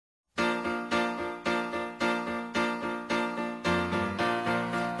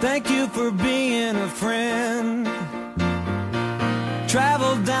Thank you for being a friend.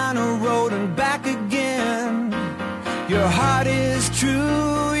 Travel down a road and back again. Your heart is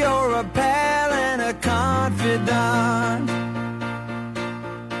true, you're a pal and a confidant.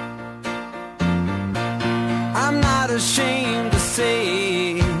 I'm not ashamed to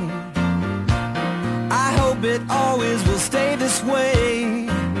say, I hope it always will.